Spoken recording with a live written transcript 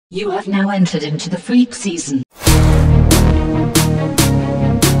You have now entered into the freak season.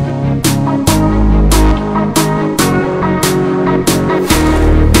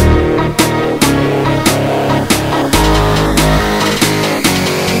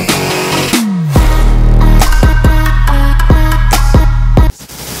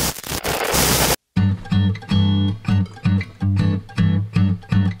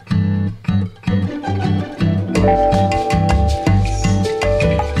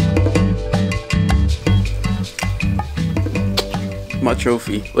 My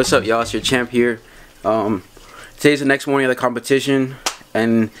trophy. What's up, y'all? It's your champ here. Today's the next morning of the competition,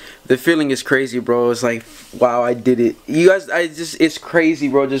 and the feeling is crazy, bro. It's like, wow, I did it. You guys, it's crazy,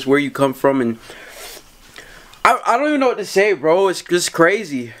 bro. Just where you come from, and I don't even know what to say, bro. It's just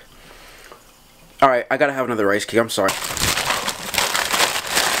crazy. All right, I gotta have another rice cake. I'm sorry.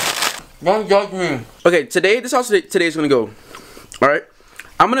 Don't judge me. Okay, this is how today's gonna go. All right.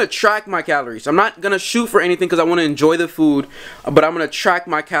 I'm going to track my calories. I'm not going to shoot for anything because I want to enjoy the food. But I'm going to track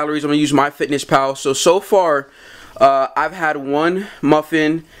my calories. I'm going to use MyFitnessPal. So far, I've had 1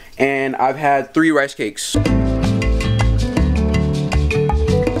 muffin and I've had 3 rice cakes. And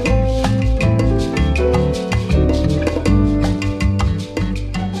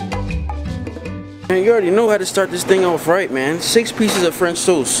you already know how to start this thing off right, man. 6 pieces of French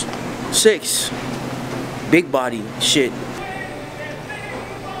toast. 6. Big body shit.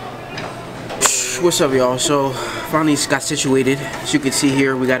 What's up, y'all? So finally got situated. As you can see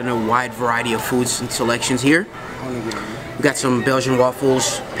here, we got a wide variety of foods and selections here. We got some Belgian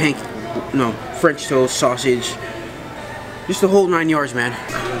waffles, French toast, sausage, just the whole 9 yards, man.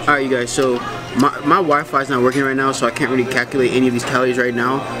 Alright, you guys, so my Wi-Fi is not working right now, so I can't really calculate any of these calories right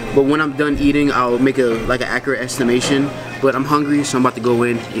now, but when I'm done eating, I'll make an accurate estimation. But I'm hungry, so I'm about to go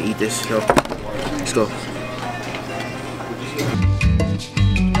in and eat this. So let's go.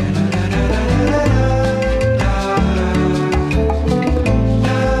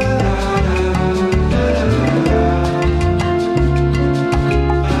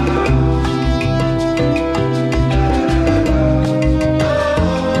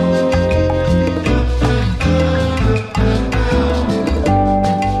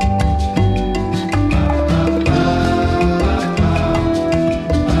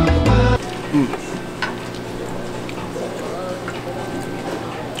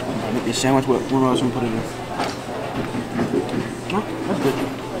 Sandwich, what else I'm putting in? Oh, that's good.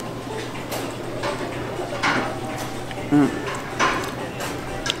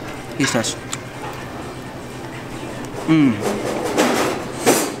 Taste test.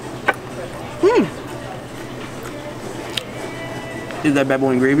 Is that bad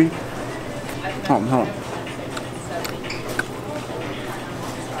boy in gravy? Hold on.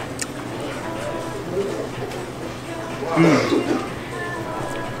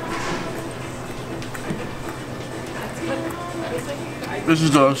 This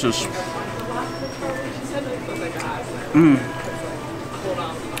is delicious.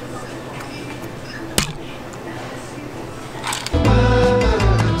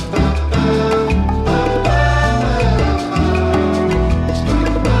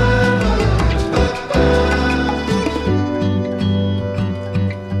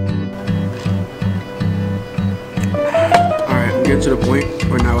 Alright, I'm getting to the point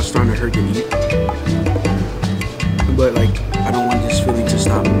where now it's starting to hurt to eat. But like, I don't want this feeling to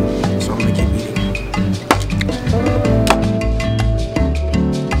stop, so I'm gonna keep eating.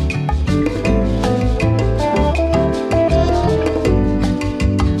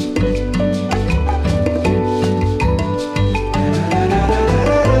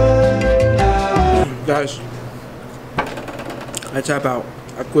 Guys, I tap out.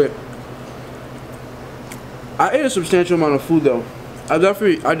 I quit. I ate a substantial amount of food though. I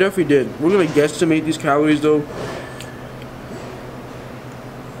definitely did. We're gonna guesstimate these calories though.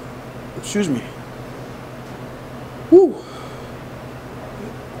 Excuse me. Woo.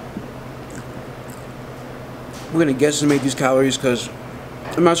 We're gonna guesstimate these calories because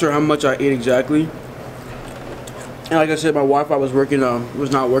I'm not sure how much I ate exactly. And like I said, my Wi-Fi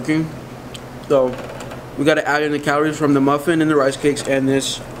was not working. So we gotta add in the calories from the muffin and the rice cakes and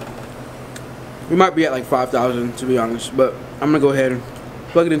this. We might be at like 5,000 to be honest, but I'm gonna go ahead and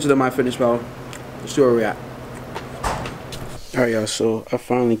plug it into the MyFitnessPal. Let's see where we're at. Alright, y'all, so I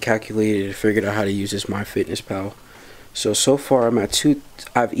finally calculated and figured out how to use this MyFitnessPal. So far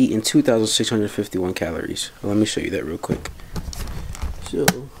I've eaten 2,651 calories. Well, let me show you that real quick. So,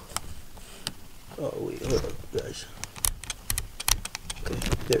 oh wait, hold up, guys. Okay,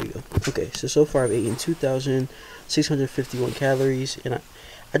 there we go. Okay, so far I've eaten 2,651 calories, and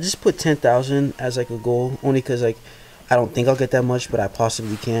I just put 10,000 as like a goal, only because like I don't think I'll get that much, but I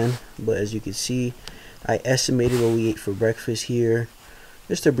possibly can. But as you can see, I estimated what we ate for breakfast here.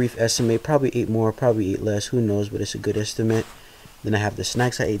 Just a brief estimate, probably ate more, probably ate less, who knows, but it's a good estimate. Then I have the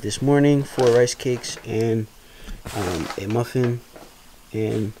snacks I ate this morning, 4 rice cakes and a muffin.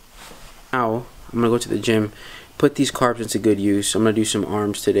 And now I'm gonna go to the gym, put these carbs into good use. I'm gonna do some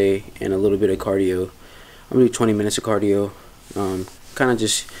arms today and a little bit of cardio. I'm gonna do 20 minutes of cardio. Kind of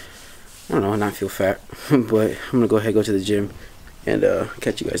just, I don't know, not feel fat, but I'm gonna go ahead and go to the gym and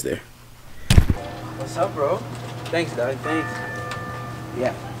catch you guys there. What's up, bro? Thanks, dog. Thanks.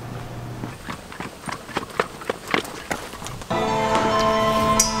 Yeah.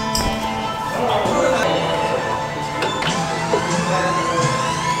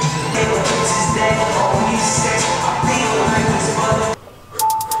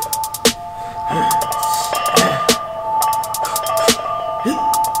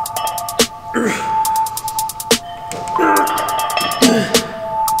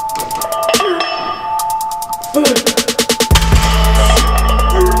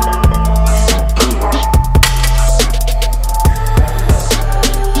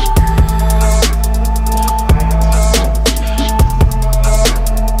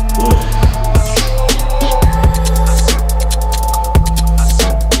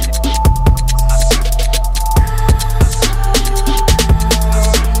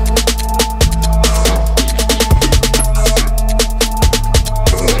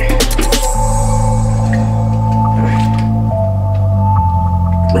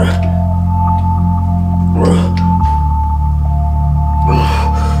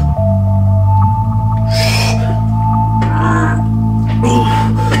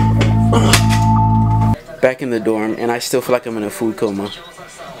 Back in the dorm, and I still feel like I'm in a food coma.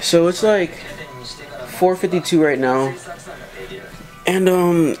 So it's like 4:52 right now, and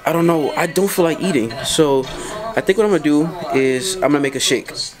I don't know, I don't feel like eating. So I think what I'm gonna do is I'm gonna make a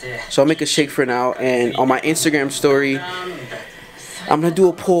shake. So I'll make a shake for now, and on my Instagram story I'm gonna do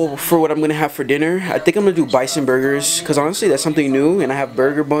a poll for what I'm gonna have for dinner. I think I'm gonna do bison burgers, because honestly that's something new, and I have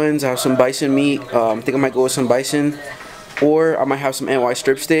burger buns, I have some bison meat. I think I might go with some bison, or I might have some NY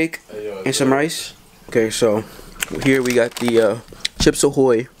strip steak and some rice. Okay, so here we got the Chips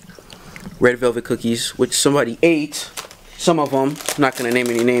Ahoy red velvet cookies, which somebody ate. Some of them, I'm not gonna name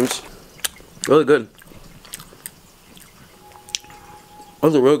any names. Really good.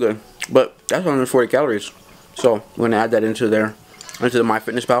 Those are real good, but that's 140 calories. So we're gonna add that into there, into the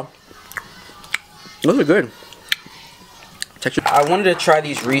MyFitnessPal. Those are good. Texture. I wanted to try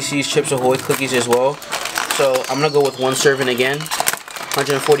these Reese's Chips Ahoy cookies as well, so I'm gonna go with 1 serving again,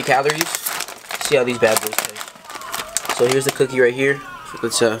 140 calories. See how these bad boys taste. So here's the cookie right here.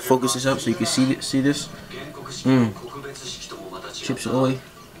 Let's focus this up so you can see this. Chips Ahoy,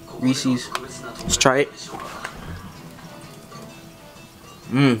 Reese's. Let's try it.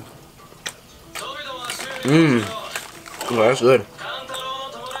 Oh, that's good.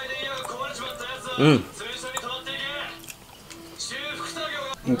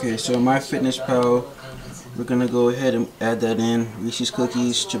 Okay, so MyFitnessPal, we're gonna go ahead and add that in. Reese's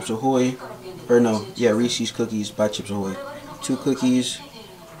cookies, Chips Ahoy. Or no, yeah, Reese's cookies by Chips Ahoy. 2 cookies,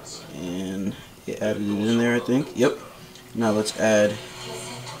 and it added it in there, I think. Yep. Now let's add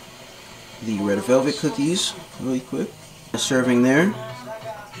the red velvet cookies really quick. A serving there.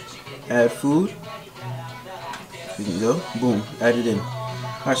 Add food. We can go. Boom. Add it in.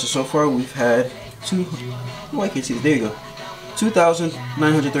 Alright, so far we've had oh, I can't see it. There you go.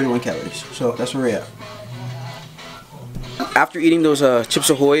 2,931 calories. So that's where we're at. After eating those Chips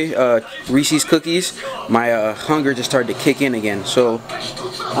Ahoy Reese's cookies, my hunger just started to kick in again. So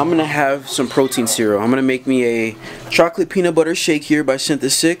I'm gonna have some protein cereal. I'm gonna make me a chocolate peanut butter shake here by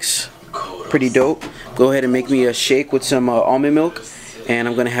Synthesis 6. Pretty dope. Go ahead and make me a shake with some almond milk, and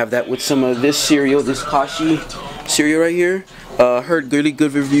I'm gonna have that with some of this cereal, this Kashi cereal right here. Heard really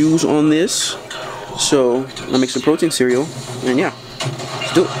good reviews on this, so I'll make some protein cereal, and yeah,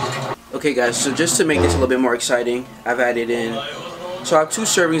 let's do it. Okay guys, so just to make this a little bit more exciting, I've added in, so I have 2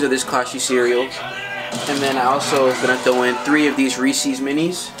 servings of this Kashi cereal, and then I also gonna throw in 3 of these Reese's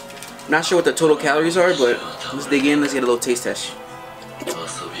minis. I'm not sure what the total calories are, but let's dig in, let's get a little taste test.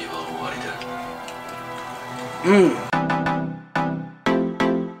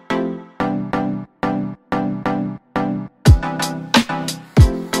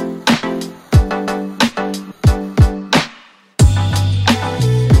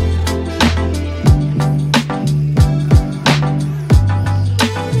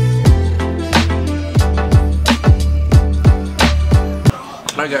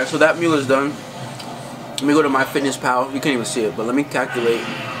 Alright guys, so that meal is done. Let me go to MyFitnessPal. You can't even see it, but let me calculate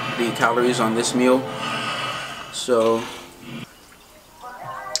the calories on this meal. So,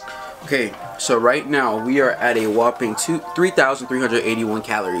 okay, so right now we are at a whopping 3,381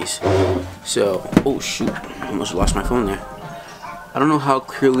 calories. So, oh shoot, I almost lost my phone there. I don't know how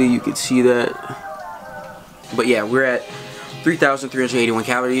clearly you could see that, but yeah, we're at 3,381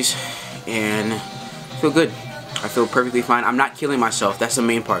 calories, and I feel good. I feel perfectly fine. I'm not killing myself. That's the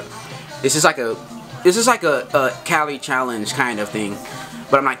main part. This is like a calorie challenge kind of thing,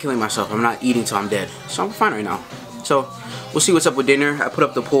 but I'm not killing myself. I'm not eating till I'm dead. So I'm fine right now. So we'll see what's up with dinner. I put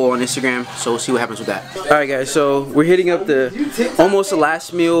up the poll on Instagram, so we'll see what happens with that. Alright guys, so we're hitting up almost the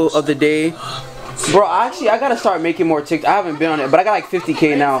last meal of the day. Bro, actually, I gotta start making more TikTok. I haven't been on it, but I got like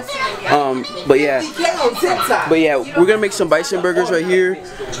 50K now. But yeah, we're gonna make some bison burgers right here.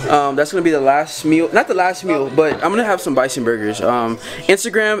 That's gonna be the last meal, not the last meal, but I'm gonna have some bison burgers.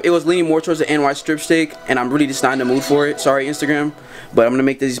 Instagram, it was leaning more towards the NY strip steak, and I'm really just not in the mood for it. Sorry, Instagram, but I'm gonna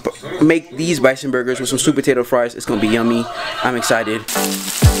make these bison burgers with some sweet potato fries. It's gonna be yummy. I'm excited.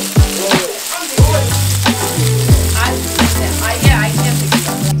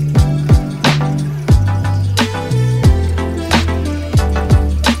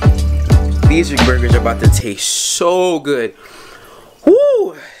 These burgers are about to taste so good.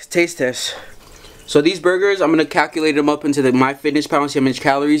 Woo! Taste test. So these burgers, I'm gonna calculate them up into my fitness pal and see how much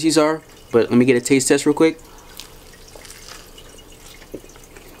calories these are. But let me get a taste test real quick.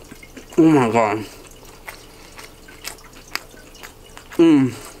 Oh my god.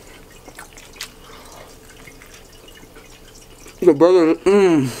 The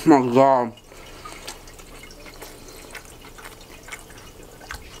burgers, my god.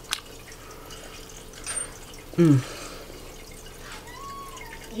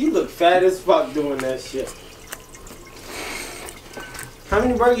 You look fat as fuck doing that shit. How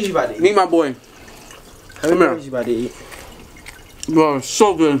many burgers you about to eat? Meet my boy. How many burgers you about to eat? Bro, it's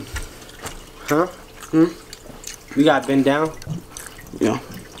so good. Huh? You got bend down? Yeah.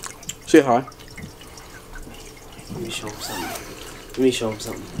 Say hi. Let me show him something. Let me show him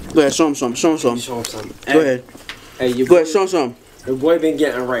something. Go ahead, show him something. Show him Let me something. show him something. Go ahead. Hey, Go ahead, show him something. Your boy been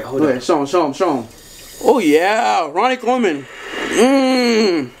getting right. Hold Go on. ahead, show him, show him, show him. Oh yeah, Ronnie Coleman.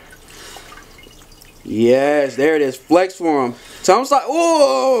 Yes, there it is. Flex for him. So I'm like,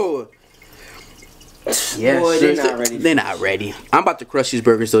 whoa. Yes, boy, they're not ready. They're not ready. I'm about to crush these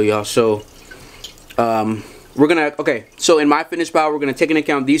burgers though, y'all. So, we're gonna, okay. So in my fitness pal, we're gonna take into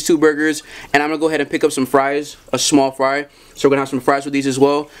account these two burgers, and I'm gonna go ahead and pick up some fries, a small fry. So we're gonna have some fries with these as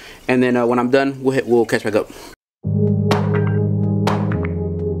well, and then when I'm done, we'll catch back up.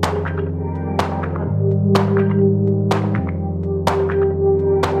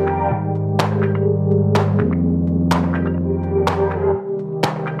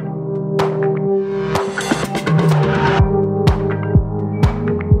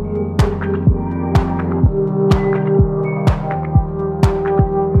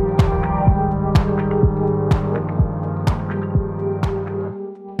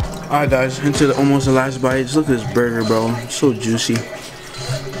 Alright guys, into almost the last bite. Just look at this burger, bro. So juicy.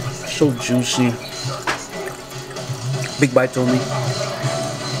 So juicy. Big bites only.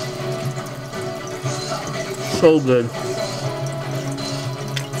 So good.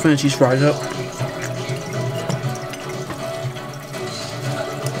 Finish these fries up.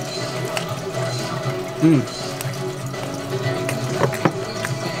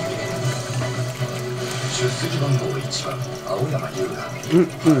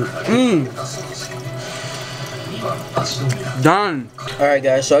 Done. Alright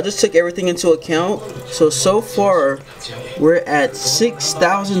guys, so I just took everything into account. So far we're at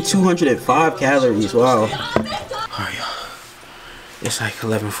 6,205 calories. Wow. Alright y'all, it's like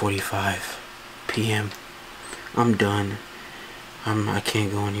 11:45 p.m. I'm done. I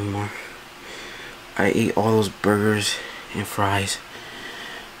can't go anymore. I ate all those burgers and fries,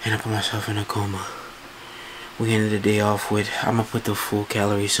 and I put myself in a coma. We ended the day off with, I'm gonna put the full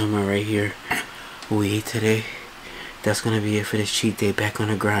calories somewhere right here. What we ate today. That's gonna be it for this cheat day. Back on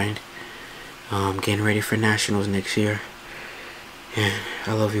the grind. Getting ready for nationals next year. And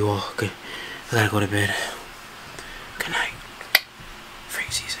I love you all. Good. I gotta go to bed. Good night.